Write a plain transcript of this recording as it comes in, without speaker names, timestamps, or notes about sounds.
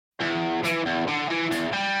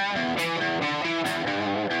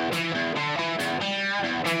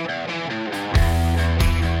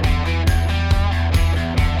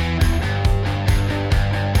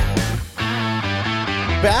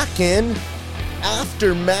back in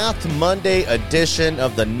Aftermath Monday edition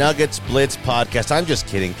of the Nuggets Blitz podcast. I'm just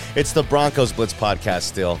kidding. It's the Broncos Blitz podcast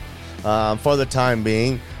still. For the time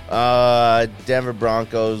being, Denver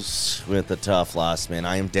Broncos with a tough loss, man.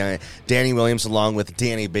 I am Danny Williams along with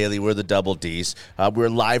Danny Bailey. We're the Double Ds. We're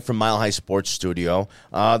live from Mile High Sports Studio.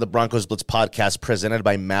 The Broncos Blitz podcast presented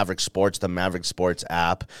by Maverick Sports, the Maverick Sports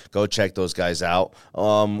app. Go check those guys out.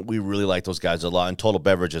 We really like those guys a lot. And Total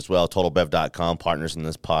Beverage as well, totalbev.com, partners in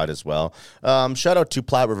this pod as well. Shout out to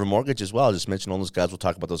Platte River Mortgage as well. I just mentioned all those guys. We'll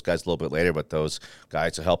talk about those guys a little bit later, but those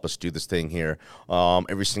guys to help us do this thing here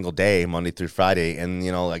every single day, Monday through Friday. And,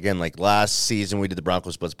 you know, again, like last season, we did the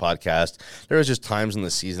Broncos Blitz podcast. There was just times in the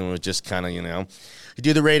season where it was just kind of, you know, you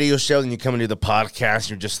do the radio show, then you come and do the podcast,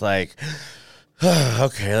 you're just like,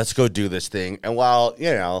 okay, let's go do this thing. And while, you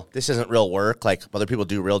know, this isn't real work, like other people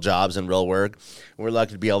do real jobs and real work, we're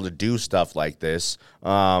lucky to be able to do stuff like this.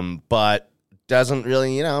 But doesn't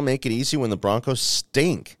really, you know, make it easy when the Broncos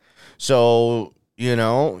stink. So, you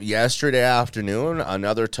know, yesterday afternoon,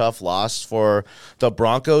 another tough loss for the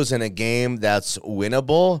Broncos in a game that's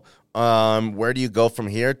winnable. Where do you go from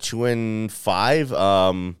here?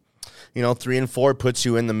 2-5. You know, 3-4 puts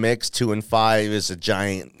you in the mix. 2-5 is a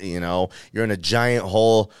giant, you know, you're in a giant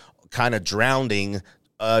hole, kind of drowning,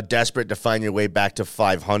 desperate to find your way back to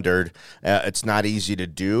 500. It's not easy to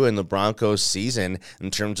do, and the Broncos season,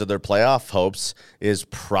 in terms of their playoff hopes, is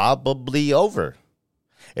probably over.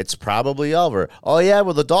 It's probably over. Oh, yeah,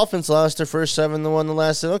 well, the Dolphins lost their first 7 than won the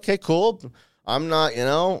last 7. Okay, cool. I'm not, you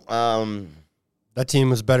know. That team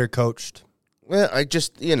was better coached. Well, I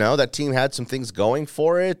just, you know, that team had some things going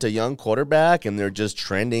for it, a young quarterback, and they're just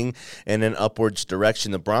trending in an upwards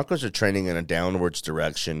direction. The Broncos are trending in a downwards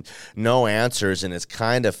direction. No answers, and it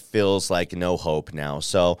kind of feels like no hope now.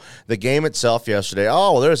 So the game itself yesterday,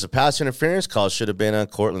 oh, well, there's a pass interference call. Should have been on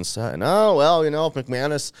Cortland Sutton. Oh, well, you know, if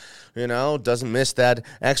McManus, you know, doesn't miss that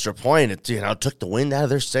extra point, it, you know, took the wind out of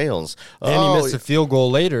their sails. And he missed a field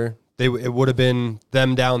goal later. It would have been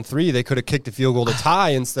them down 3. They could have kicked the field goal to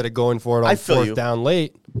tie instead of going for it on fourth down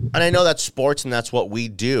late. And I know that's sports, and that's what we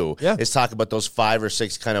do, is talk about those 5 or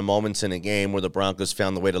 6 kind of moments in a game where the Broncos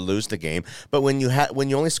found the way to lose the game. But when you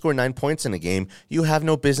only score 9 points in a game, you have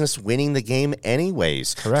no business winning the game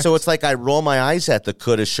anyways. Correct. So it's like I roll my eyes at the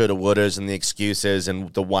coulda, shoulda, wouldas, and the excuses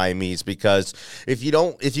and the why me's, because if you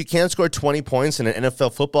can't score 20 points in an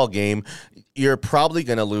NFL football game, you're probably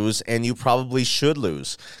going to lose, and you probably should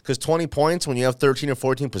lose. Because 20 points, when you have 13 or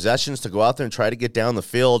 14 possessions to go out there and try to get down the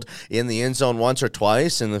field in the end zone once or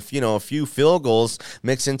twice, and a few field goals,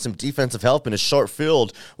 mix in some defensive help in a short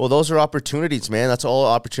field, well, those are opportunities, man. That's all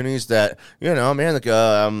opportunities that, you know, man, like,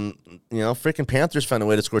 freaking Panthers found a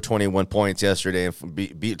way to score 21 points yesterday and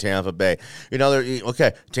beat Tampa Bay. You know,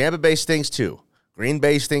 okay, Tampa Bay stinks too. Green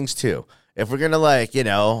Bay stinks too. If we're going to, like, you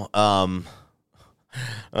know,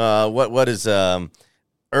 what is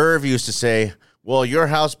Irv used to say, well, your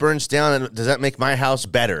house burns down, and does that make my house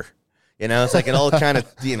better? You know, it's like an old kind of,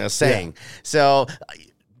 you know, saying. Yeah. So,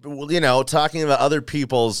 you know, talking about other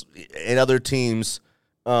people's and other teams,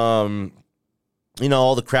 you know,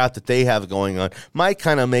 all the crap that they have going on might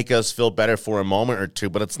kind of make us feel better for a moment or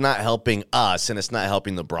two, but it's not helping us, and it's not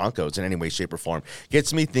helping the Broncos in any way, shape, or form.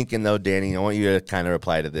 Gets me thinking, though, Danny, I want you to kind of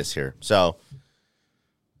reply to this here. So,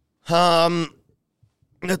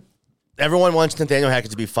 everyone wants Nathaniel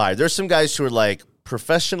Hackett to be fired. There's some guys who are like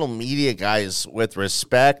professional media guys with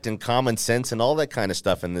respect and common sense and all that kind of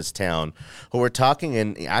stuff in this town who are talking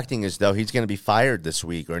and acting as though he's going to be fired this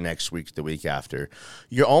week or next week, the week after.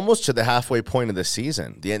 You're almost to the halfway point of the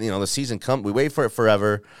season. The season comes. We wait for it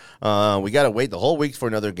forever. We got to wait the whole week for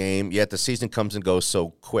another game, yet the season comes and goes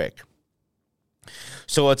so quick.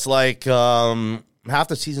 So it's like half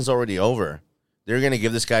the season's already over. They're going to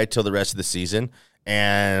give this guy till the rest of the season.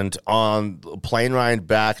 And on the plane ride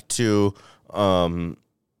back to, are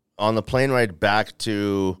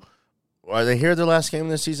they here their last game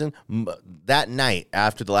of the season? That night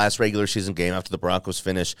after the last regular season game, after the Broncos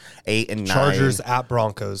finish 8-9, Chargers at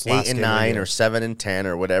Broncos, 8-9 or 7-10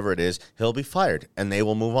 or whatever it is, he'll be fired and they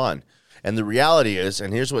will move on. And the reality is,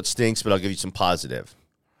 and here's what stinks, but I'll give you some positive.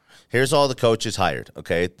 Here's all the coaches hired,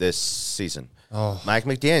 okay, this season. Mike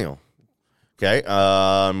McDaniel, okay,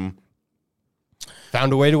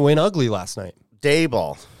 found a way to win ugly last night.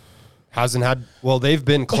 Dayball. Hasn't had, well, they've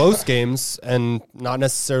been close games and not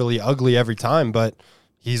necessarily ugly every time, but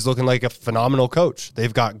he's looking like a phenomenal coach.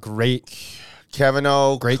 They've got great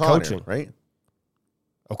great coaching. Right?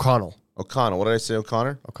 O'Connell. What did I say,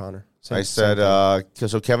 O'Connor? O'Connor. I said,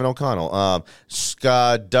 so Kevin O'Connell.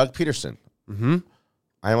 Doug Peterson. Mm-hmm.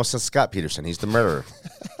 I almost said Scott Peterson. He's the murderer.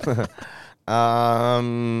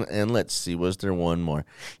 And let's see, was there one more?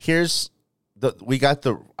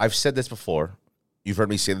 I've said this before. You've heard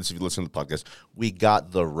me say this if you listen to the podcast. We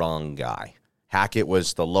got the wrong guy. Hackett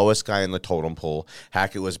was the lowest guy in the totem pole.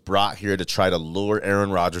 Hackett was brought here to try to lure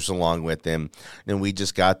Aaron Rodgers along with him. And we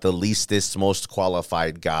just got the leastest, most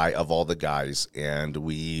qualified guy of all the guys. And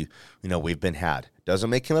we've been had. Doesn't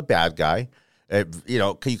make him a bad guy.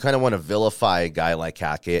 You kind of want to vilify a guy like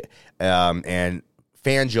Hackett. And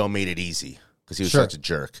Fangio made it easy because he was such a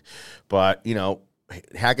jerk. But,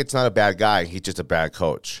 Hackett's not a bad guy. He's just a bad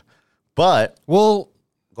coach. But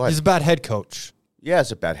he's a bad head coach. Yeah,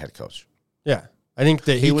 he's a bad head coach. Yeah. I think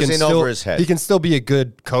that he was can in still, over his head. He can still be a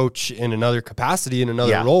good coach in another capacity, in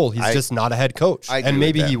another role. He's just not a head coach. And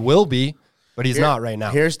maybe he will be, but he's not right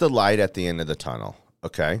now. Here's the light at the end of the tunnel,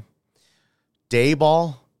 okay?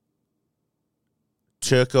 Daboll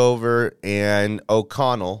took over, and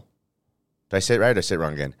O'Connell, did I say it right or did I say it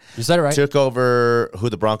wrong again? You said it right. Took over who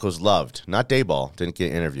the Broncos loved. Not Daboll. Didn't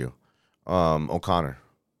get an interview. O'Connell.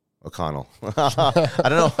 I don't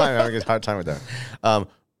know why I'm having a hard time with that.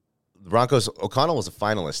 The Broncos, O'Connell was a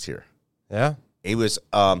finalist here. Yeah. He was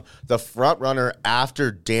the front runner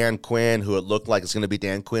after Dan Quinn, who it looked like it's going to be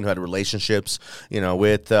Dan Quinn, who had relationships,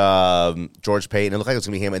 with George Paton. It looked like it was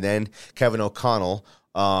going to be him. And then Kevin O'Connell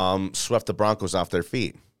swept the Broncos off their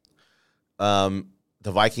feet.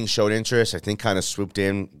 The Vikings showed interest, I think kind of swooped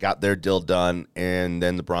in, got their deal done, and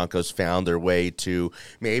then the Broncos found their way to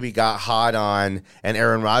maybe got hot on, and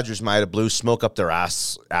Aaron Rodgers might have blew smoke up their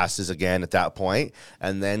asses again at that point,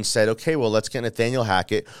 and then said, okay, well, let's get Nathaniel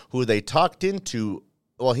Hackett, who they talked into,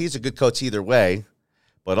 well, he's a good coach either way,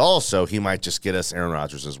 but also he might just get us Aaron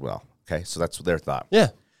Rodgers as well. Okay, so that's their thought. Yeah.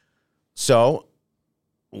 So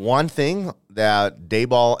one thing that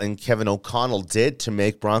Daboll and Kevin O'Connell did to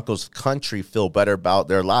make Broncos country feel better about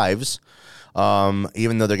their lives,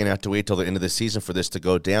 even though they're going to have to wait till the end of the season for this to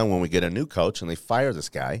go down when we get a new coach and they fire this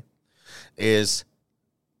guy, is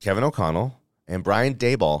Kevin O'Connell and Brian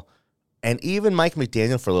Daboll and even Mike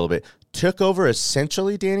McDaniel for a little bit took over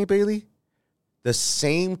essentially, Danny Bailey, the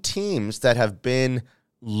same teams that have been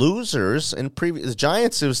losers in previous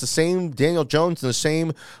Giants. It was the same Daniel Jones and the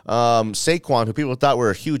same Saquon, who people thought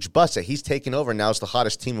were a huge bust, that he's taken over and now is the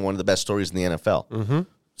hottest team and one of the best stories in the NFL. Mm-hmm.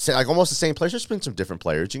 So, like almost the same players. There's been some different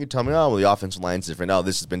players. You can tell me, oh, well, the offensive line's different. Oh,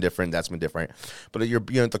 this has been different. That's been different. But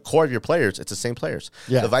at the core of your players, it's the same players.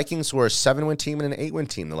 Yeah. The Vikings were a 7-win team and an 8-win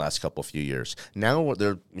team the last few years. Now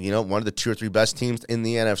they're one of the 2 or 3 best teams in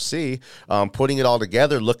the NFC. Putting it all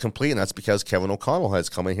together, look complete, and that's because Kevin O'Connell has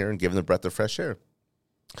come in here and given them a breath of fresh air.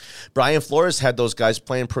 Brian Flores had those guys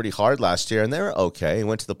playing pretty hard last year, and they were okay. He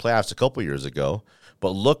went to the playoffs a couple years ago.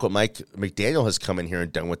 But look what Mike McDaniel has come in here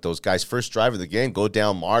and done with those guys. First drive of the game, go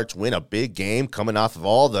down march, win a big game, coming off of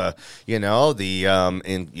all the,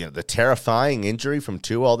 the terrifying injury from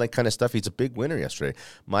Tua, all that kind of stuff. He's a big winner yesterday.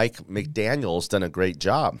 Mike McDaniel's done a great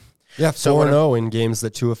job. Yeah, 4-0 in games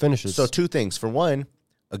that Tua finishes. So 2 things. For one,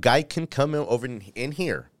 a guy can come in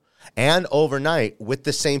here and overnight with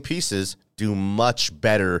the same pieces do much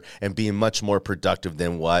better and be much more productive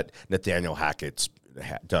than what Nathaniel Hackett's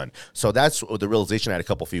done. So that's the realization I had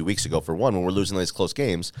a few weeks ago. For one, when we're losing these close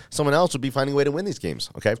games, someone else would be finding a way to win these games.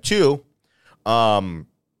 Okay. 2, how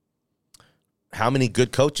many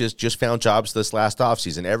good coaches just found jobs this last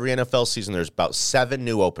offseason? Every NFL season, there's about 7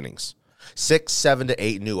 new openings, 6, 7 to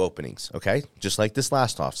 8 new openings. Okay. Just like this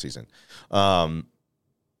last offseason.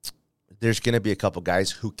 There's going to be a couple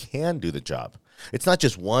guys who can do the job. It's not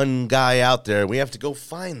just one guy out there. We have to go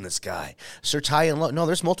find this guy. Search high and low. No,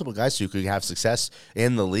 there's multiple guys who could have success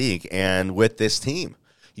in the league and with this team.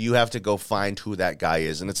 You have to go find who that guy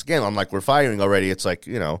is. And it's, again, I'm like, we're firing already. It's like,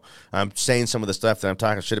 I'm saying some of the stuff that I'm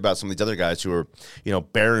talking shit about some of these other guys who are,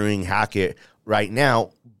 burying Hackett right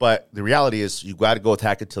now. But the reality is you got to go with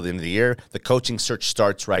Hackett till the end of the year. The coaching search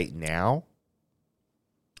starts right now.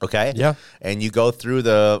 Okay. Yeah. And you go through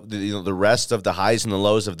the rest of the highs and the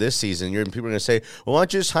lows of this season. People are going to say, "Well, why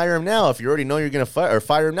don't you just hire him now? If you already know you're going to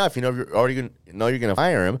fire him now. If you're already going to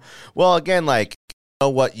fire him." Well, again,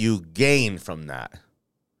 what you gain from that.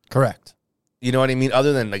 Correct. You know what I mean?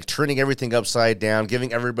 Other than turning everything upside down,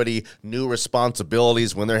 giving everybody new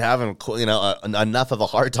responsibilities when they're having enough of a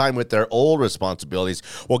hard time with their old responsibilities.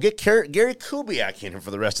 Well, get Gary Kubiak in here for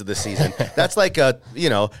the rest of the season. That's like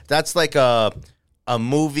a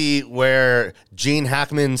movie where Gene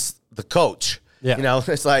Hackman's the coach. Yeah.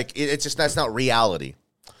 It's like, it's just, that's not reality.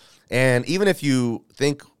 And even if you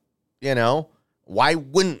think, why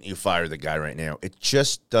wouldn't you fire the guy right now? It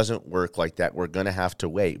just doesn't work like that. We're going to have to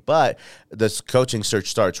wait. But this coaching search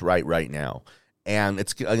starts right now. And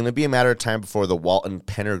it's going to be a matter of time before the Walton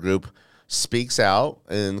Penner Group speaks out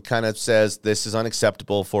and kind of says, this is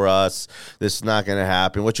unacceptable for us. This is not going to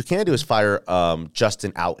happen. What you can do is fire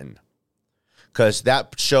Justin Outen, because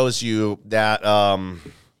that shows you that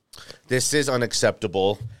this is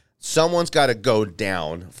unacceptable. Someone's got to go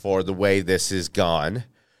down for the way this is gone,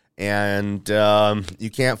 and you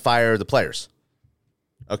can't fire the players.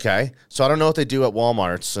 Okay, so I don't know what they do at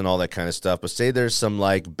Walmarts and all that kind of stuff, but say there's some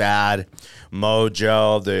like bad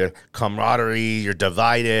mojo, the camaraderie, you're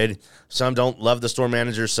divided. Some don't love the store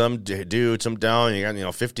manager, some do, some don't. You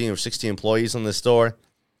got 15 or 60 employees in the store.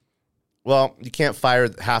 Well, you can't fire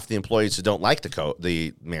half the employees who don't like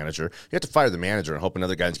the manager. You have to fire the manager and hope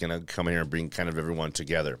another guy's going to come in here and bring kind of everyone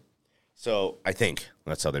together. So I think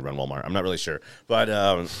that's how they run Walmart. I'm not really sure, but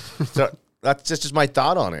so that's just my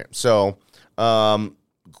thought on it. So.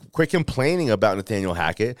 Quit complaining about Nathaniel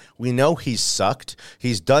Hackett. We know he's sucked.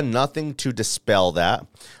 He's done nothing to dispel that.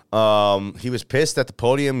 He was pissed at the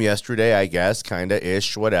podium yesterday, I guess, kind of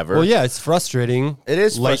ish, whatever. Well, yeah, it's frustrating. It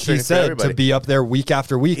is frustrating, like he said, to be up there week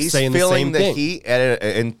after week saying the same thing. He's feeling the heat at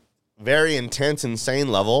a very intense, insane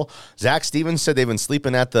level. Zach Stevens said they've been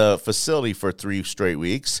sleeping at the facility for 3 straight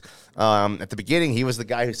weeks. At the beginning, he was the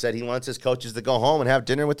guy who said he wants his coaches to go home and have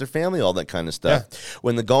dinner with their family, all that kind of stuff. Yeah.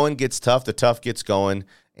 When the going gets tough, the tough gets going.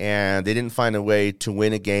 And they didn't find a way to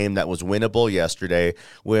win a game that was winnable yesterday.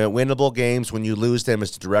 Winnable games, when you lose them,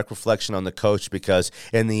 is a direct reflection on the coach, because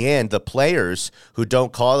in the end, the players who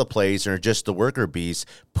don't call the plays and are just the worker bees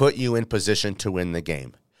put you in position to win the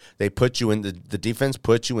game. They put you in the defense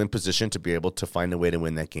put you in position to be able to find a way to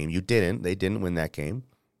win that game. You didn't. They didn't win that game.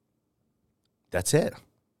 That's it.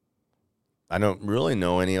 I don't really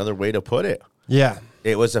know any other way to put it. Yeah.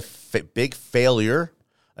 It was a big failure,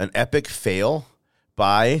 an epic fail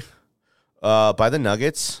by the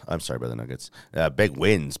Nuggets. I'm sorry, by the Nuggets. Big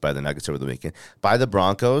wins by the Nuggets over the weekend. By the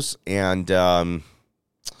Broncos. And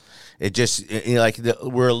it just,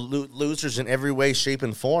 we're losers in every way, shape,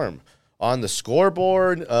 and form. On the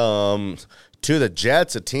scoreboard, to the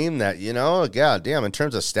Jets, a team that, God damn, in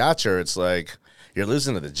terms of stature, it's like you're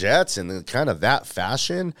losing to the Jets in kind of that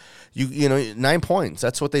fashion. 9 points.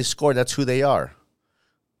 That's what they scored. That's who they are.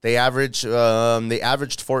 They averaged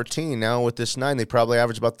 14. Now with this 9, they probably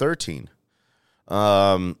average about 13.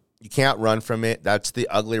 You can't run from it. That's the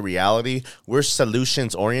ugly reality. We're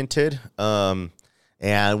solutions oriented, and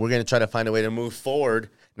we're going to try to find a way to move forward.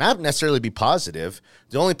 Not necessarily be positive.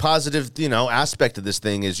 The only positive, aspect of this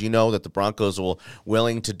thing is that the Broncos will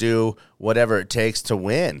willing to do whatever it takes to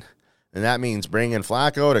win. And that means bringing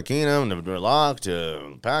Flacco to Keenum to Locke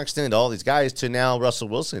to Paxton to all these guys to now Russell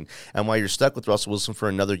Wilson. And while you're stuck with Russell Wilson for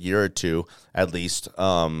another year or two, at least,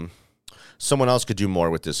 someone else could do more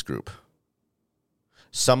with this group.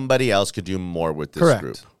 Somebody else could do more with this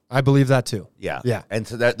group. I believe that too. Yeah. Yeah. And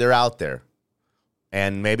so that they're out there.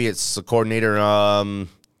 And maybe it's the coordinator.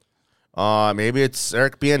 Maybe it's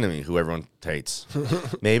Eric Bieniemy, who everyone hates.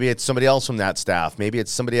 Maybe it's somebody else from that staff. Maybe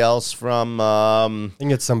it's somebody else from. I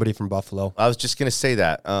think it's somebody from Buffalo. I was just gonna say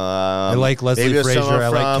that. I like Leslie Frazier. I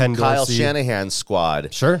like Ken Dorsey. Kyle Shanahan's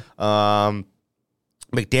squad. Sure.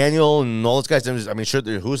 McDaniel and all those guys. I mean, sure.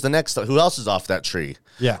 Who's the next? Who else is off that tree?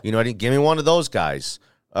 Yeah. Give me one of those guys.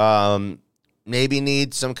 Maybe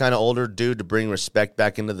need some kind of older dude to bring respect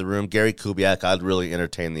back into the room. Gary Kubiak, I'd really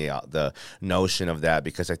entertain the notion of that,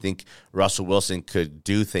 because I think Russell Wilson could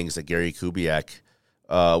do things that Gary Kubiak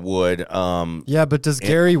would. Yeah, but does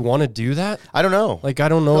Gary want to do that? I don't know. I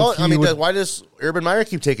don't know. Why does Urban Meyer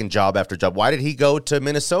keep taking job after job? Why did he go to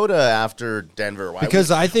Minnesota after Denver?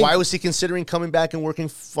 Why was he considering coming back and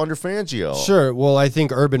working under Fangio? Sure. Well, I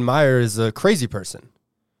think Urban Meyer is a crazy person,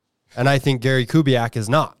 and I think Gary Kubiak is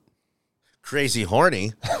not. Crazy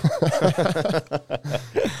horny.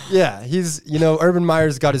 Yeah, he's, Urban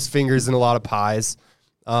Meyer's got his fingers in a lot of pies.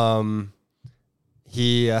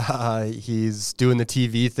 He's doing the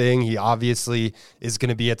TV thing. He obviously is going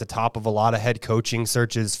to be at the top of a lot of head coaching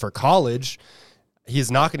searches for college. He's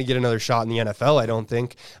not going to get another shot in the NFL, I don't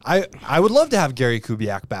think. I would love to have Gary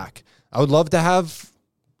Kubiak back. I would love to have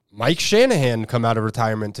Mike Shanahan come out of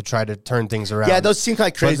retirement to try to turn things around. Yeah, those seem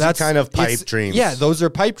like crazy kind of pipe dreams. Yeah, those are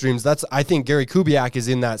pipe dreams. I think Gary Kubiak is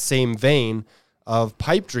in that same vein of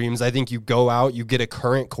pipe dreams. I think you go out, you get a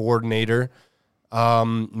current coordinator,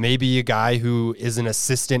 maybe a guy who is an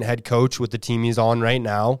assistant head coach with the team he's on right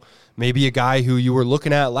now, maybe a guy who you were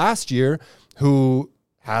looking at last year who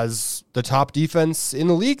has the top defense in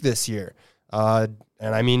the league this year. And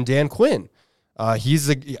I mean Dan Quinn. He's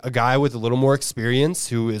a guy with a little more experience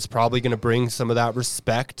who is probably going to bring some of that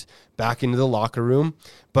respect back into the locker room.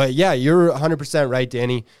 But yeah, you're 100% right,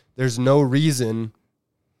 Danny. There's no reason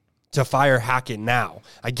to fire Hackett now.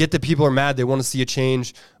 I get that people are mad. They want to see a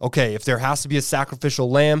change. Okay, if there has to be a sacrificial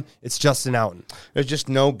lamb, it's Justin Outen. There's just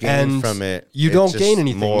no gain from it. You don't gain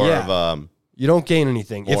anything. You don't gain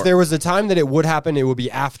anything. If there was a time that it would happen, it would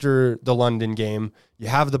be after the London game. You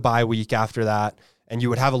have the bye week after that, and you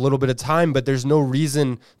would have a little bit of time, but there's no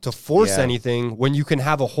reason to force anything when you can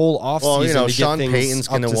have a whole offseason to Sean get things Payton's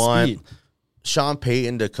up to speed. Sean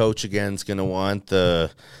Payton to coach again is going to want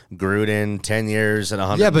the Gruden 10 years and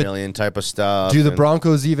 $100 million type of stuff. Do the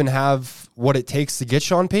Broncos even have what it takes to get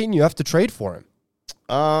Sean Payton? You have to trade for him.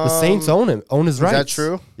 The Saints own his rights. Is that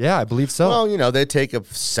true? Yeah, I believe so. Well, they take a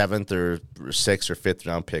 7th or 6th or 5th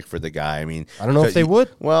round pick for the guy. I mean, I don't know if they would.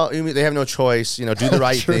 Well, they have no choice. Do the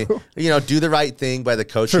right thing. Do the right thing by the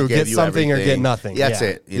coach. True, who gave get you something everything. or get nothing. That's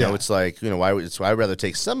it. It's like, why I'd rather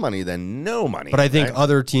take some money than no money. But I think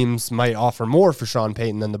other teams might offer more for Sean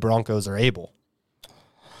Payton than the Broncos are able.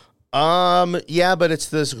 Yeah, but it's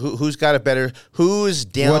this who's got a better, who's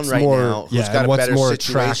down now, who's got a better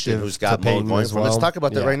situation, who's got more going for. Let's talk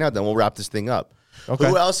about that right now, then we'll wrap this thing up. Okay.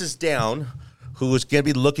 Who else is down? Who's going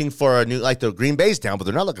to be looking for a new, like the Green Bay's down, but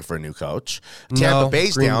they're not looking for a new coach. Tampa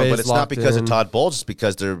Bay's down, but it's not because of Todd Bowles, it's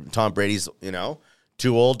because Tom Brady's,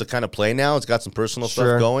 too old to kind of play now. It's got some personal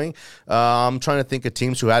stuff going. I'm trying to think of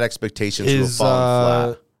teams who had expectations who have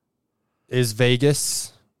fallen flat. Is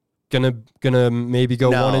Vegas gonna maybe go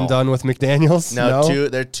one and done with McDaniels? No,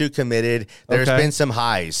 they're too committed. There's been some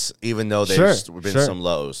highs, even though there's been some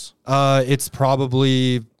lows. It's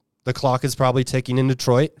probably the clock is probably ticking in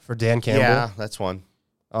Detroit for Dan Campbell. Yeah, that's one.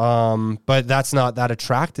 But that's not that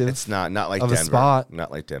attractive. It's not like Denver. A spot. Not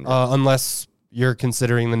like Denver. Unless you're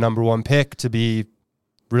considering the number 1 pick to be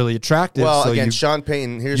really attractive. Well, so again, Sean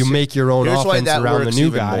Payton. You make your own offense around the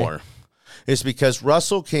new guy. More. It's because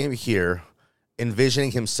Russell came here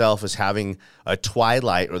envisioning himself as having a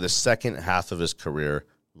twilight or the second half of his career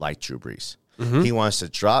like Drew Brees. Mm-hmm. He wants to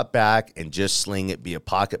drop back and just sling it, be a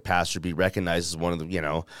pocket passer, be recognized as one of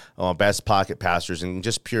the best pocket passers and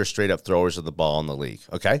just pure straight up throwers of the ball in the league.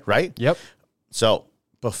 Okay, right? Yep. So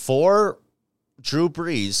before Drew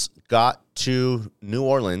Brees got to New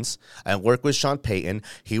Orleans and worked with Sean Payton,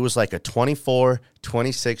 he was like a 24,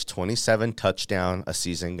 26, 27 touchdown a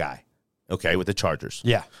season guy. Okay, with the Chargers.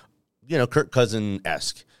 Yeah. Kirk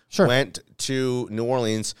Cousins-esque. Sure. Went to New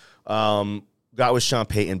Orleans, got with Sean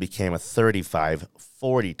Payton, became a 35,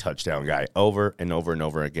 40 touchdown guy over and over and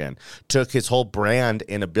over again. Took his whole brand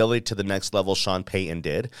and ability to the next level Sean Payton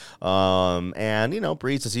did. And,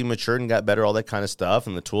 Brees, as he matured and got better, all that kind of stuff,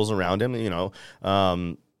 and the tools around him,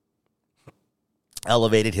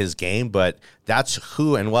 elevated his game. But that's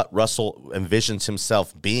who and what Russell envisions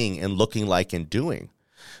himself being and looking like and doing.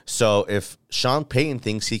 So if Sean Payton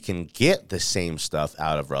thinks he can get the same stuff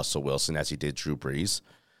out of Russell Wilson as he did Drew Brees,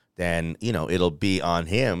 then, it'll be on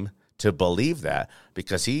him to believe that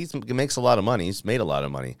because he makes a lot of money. He's made a lot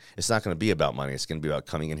of money. It's not going to be about money. It's going to be about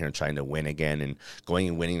coming in here and trying to win again and going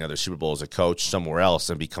and winning another Super Bowl as a coach somewhere else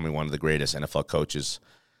and becoming one of the greatest NFL coaches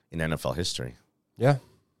in NFL history. Yeah.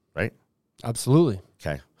 Right? Absolutely.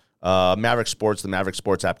 Okay. Maverick Sports, the Maverick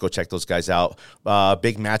Sports app. Go check those guys out.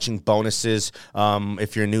 Big matching bonuses.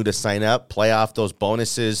 If you're new to sign up, play off those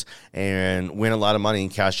bonuses and win a lot of money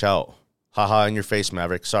and cash out. Haha in your face,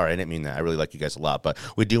 Maverick. Sorry, I didn't mean that. I really like you guys a lot, but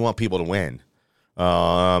we do want people to win.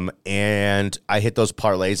 And I hit those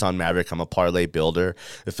parlays on Maverick. I'm a parlay builder.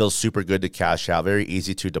 It feels super good to cash out. Very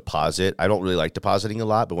easy to deposit. I don't really like depositing a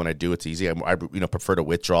lot, but when I do, it's easy. I prefer to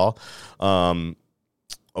withdraw.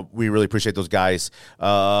 We really appreciate those guys,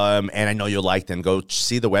 and I know you'll like them. Go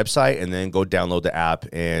see the website and then go download the app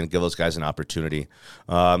and give those guys an opportunity,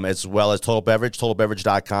 as well as Total Beverage,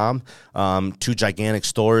 totalbeverage.com. 2 gigantic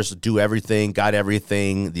stores, do everything, got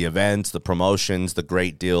everything, the events, the promotions, the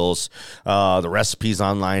great deals, the recipes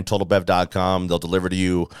online, totalbev.com. They'll deliver to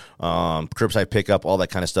you, curbside pickup, all that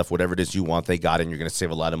kind of stuff, whatever it is you want, they got it, and you're going to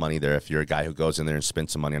save a lot of money there if you're a guy who goes in there and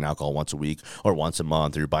spends some money on alcohol once a week or once a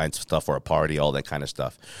month, or you're buying some stuff for a party, all that kind of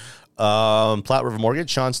stuff. Platte River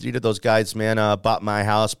Mortgage, Sean Sedita, those guys, man, bought my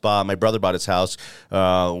house. My brother bought his house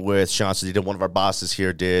with Sean Sedita. One of our bosses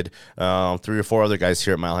here did. 3 or 4 other guys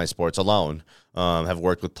here at Mile High Sports alone have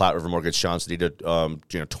worked with Platte River Mortgage. Sean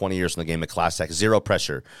Sedita, 20 years in the game of Class Act, zero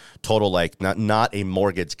pressure, total, like not a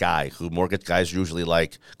mortgage guy. Who mortgage guys usually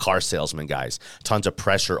like car salesman guys, tons of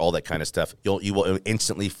pressure, all that kind of stuff. You will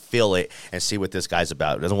instantly feel it and see what this guy's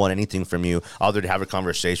about. Doesn't want anything from you other to have a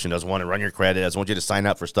conversation. Doesn't want to run your credit. Doesn't want you to sign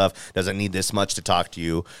up for stuff. Doesn't need this much to talk to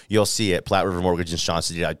you. You'll see it. Platte River Mortgage and Sean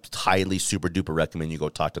Sedita. I highly, super duper recommend you go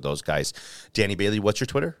talk to those guys. Danny Bailey, what's your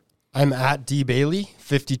Twitter? I'm at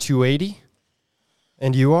dbailey5280.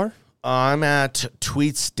 And you are? I'm at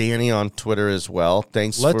Tweets Danny on Twitter as well.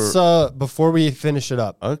 Thanks Before we finish it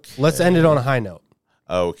up, Okay. let's end it on a high note.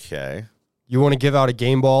 Okay. You want to give out a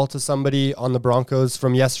game ball to somebody on the Broncos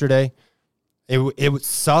from yesterday? It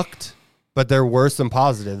sucked, but there were some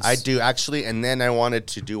positives. I do, actually, and then I wanted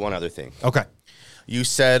to do one other thing. Okay. You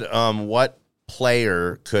said, what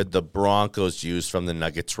player could the Broncos use from the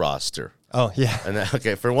Nuggets roster? Oh, yeah. And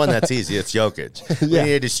okay, for one, that's easy. It's Jokic. Yeah. We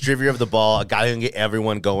need a distributor of the ball, a guy who can get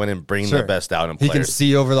everyone going and bring the best out in He players. can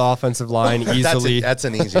see over the offensive line easily. That's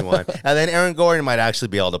an easy one. And then Aaron Gordon might actually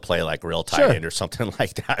be able to play like real tight end or something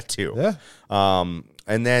like that too. Yeah.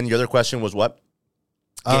 And then your other question was what?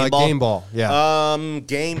 Game ball. Yeah.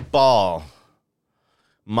 Game ball.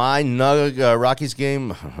 My Rockies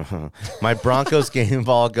game, my Broncos game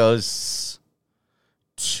ball goes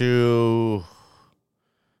to.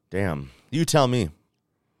 Damn. You tell me.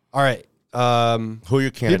 All right. Who are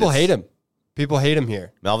your candidates? People hate him. People hate him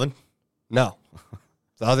here. Melvin? No.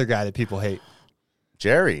 The other guy that people hate.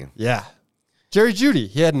 Jerry. Yeah. Jerry Jeudy.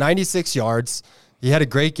 He had 96 yards. He had a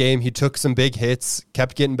great game. He took some big hits,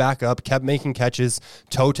 kept getting back up, kept making catches,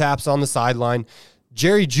 toe taps on the sideline.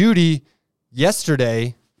 Jerry Jeudy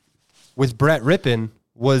yesterday with Brett Rippon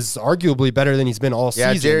was arguably better than he's been all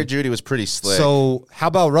season. Yeah, Jerry Jeudy was pretty slick. So how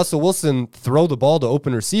about Russell Wilson throw the ball to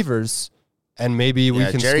open receivers and maybe we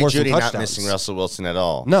can Jerry score Jeudy some touchdowns? not missing Russell Wilson at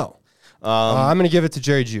all. No. I'm going to give it to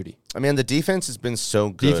Jerry Jeudy. I mean, the defense has been so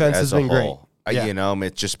good. Defense as has been a great. whole. Yeah. You know,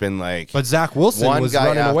 it's just been like But Zach Wilson one was guy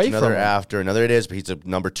running after away another from him. after another. It is, but he's a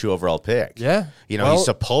number 2 overall pick. Yeah. You know, he's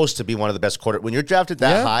supposed to be one of the best when you're drafted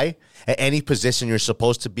that high at any position, you're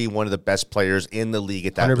supposed to be one of the best players in the league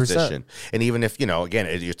at that 100%. position. And even if, again,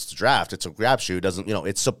 it's a draft, it's a crapshoot, it doesn't,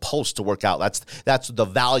 it's supposed to work out. That's the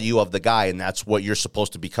value of the guy, and that's what you're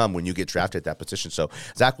supposed to become when you get drafted at that position. So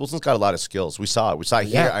Zach Wilson's got a lot of skills. We saw it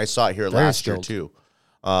here. I saw it here last year too.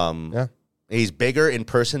 He's bigger in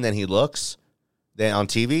person than he looks. Then on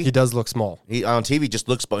TV, he does look small. He on TV just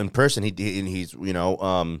looks, but in person, he's looks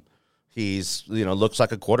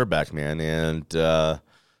like a quarterback, man. And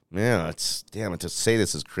it's to say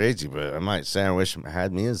this is crazy, but I might say I wish I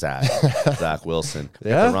had me as Zach Wilson.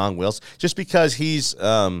 Yeah, the wrong Wilson, just because he's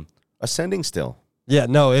ascending still. Yeah,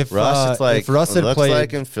 no. If Russ, if Russ had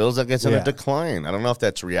played, and feels like it's in a decline. I don't know if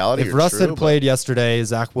that's reality. If Russ had played yesterday,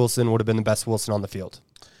 Zach Wilson would have been the best Wilson on the field,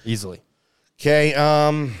 easily. Okay.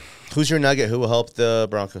 Who's your nugget? Who will help the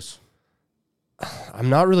Broncos? I'm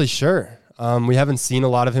not really sure. We haven't seen a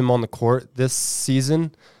lot of him on the court this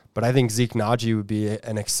season, but I think Zeke Najee would be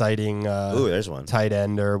an exciting there's one. tight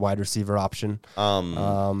end or wide receiver option.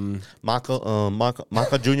 Maka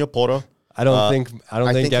Junior Porter. I don't think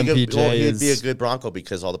MPJ he'd be a good Bronco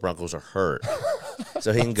because all the Broncos are hurt,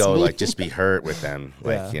 so he can go just be hurt with them,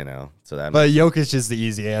 So that. But Jokic is the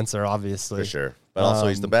easy answer, obviously, for sure. But also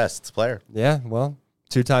he's the best player. Yeah, well,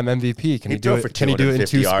 2-time MVP. Can he do it? For Can he do it in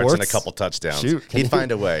 2 yards sports and a couple touchdowns? Shoot, he'd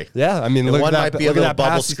find a way. Yeah, I mean, the look one at might that, be a look at little that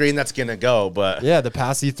bubble pass screen that's gonna go, but yeah, the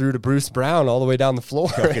pass he threw to Bruce Brown all the way down the floor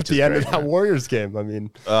at the end of that Warriors game. I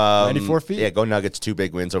mean, 94 feet. Yeah, go Nuggets. 2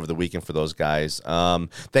 big wins over the weekend for those guys.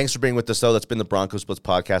 Thanks for being with us, though. That's been the Broncos Blitz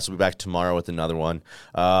podcast. We'll be back tomorrow with another one.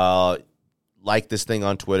 Like this thing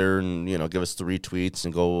on Twitter and, give us the retweets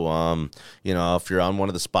and go, if you're on one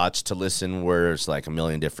of the spots to listen where there's like a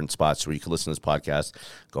million different spots where you can listen to this podcast,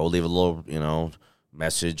 go leave a little,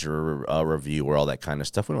 message or a review or all that kind of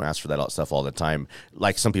stuff. We don't ask for that stuff all the time.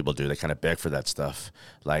 Like some people do. They kind of beg for that stuff.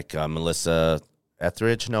 Like Melissa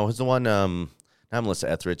Etheridge. No, who's the one? Not Melissa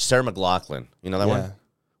Etheridge. Sarah McLachlan. You know that one?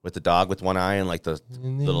 With the dog with one eye and like the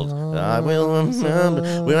little, I will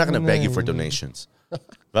remember. We're not going to beg you for donations.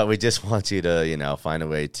 But we just want you to, find a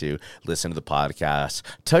way to listen to the podcast.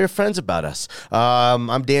 Tell your friends about us.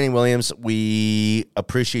 I'm Danny Williams. We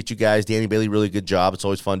appreciate you guys. Danny Bailey, really good job. It's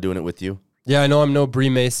always fun doing it with you. Yeah, I know I'm no Bree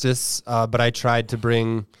Maestas, but I tried to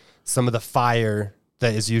bring some of the fire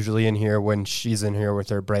that is usually in here when she's in here with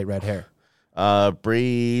her bright red hair.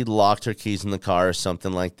 Bree locked her keys in the car or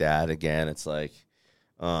something like that. Again, it's like,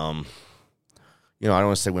 I don't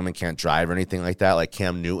want to say women can't drive or anything like that, like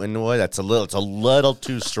Cam Newton would. It's a little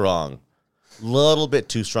too strong. Little bit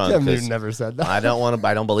too strong. Cam Newton never said that. I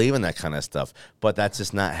don't believe in that kind of stuff. But that's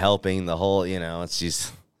just not helping the whole,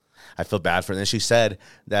 I feel bad for her. And then she said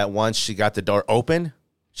that once she got the door open,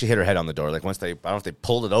 she hit her head on the door. Like once I don't know if they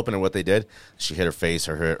pulled it open or what they did, she hit her face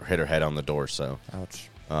or hit her head on the door. So, ouch.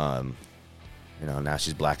 Now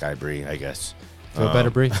she's black-eyed Bree, I guess. Feel better,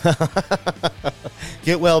 Bree.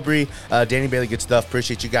 Get well, Bree. Danny Bailey, good stuff.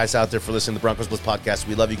 Appreciate you guys out there for listening to the Broncos Blitz podcast.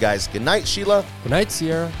 We love you guys. Good night, Sheila. Good night,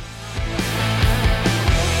 Sierra.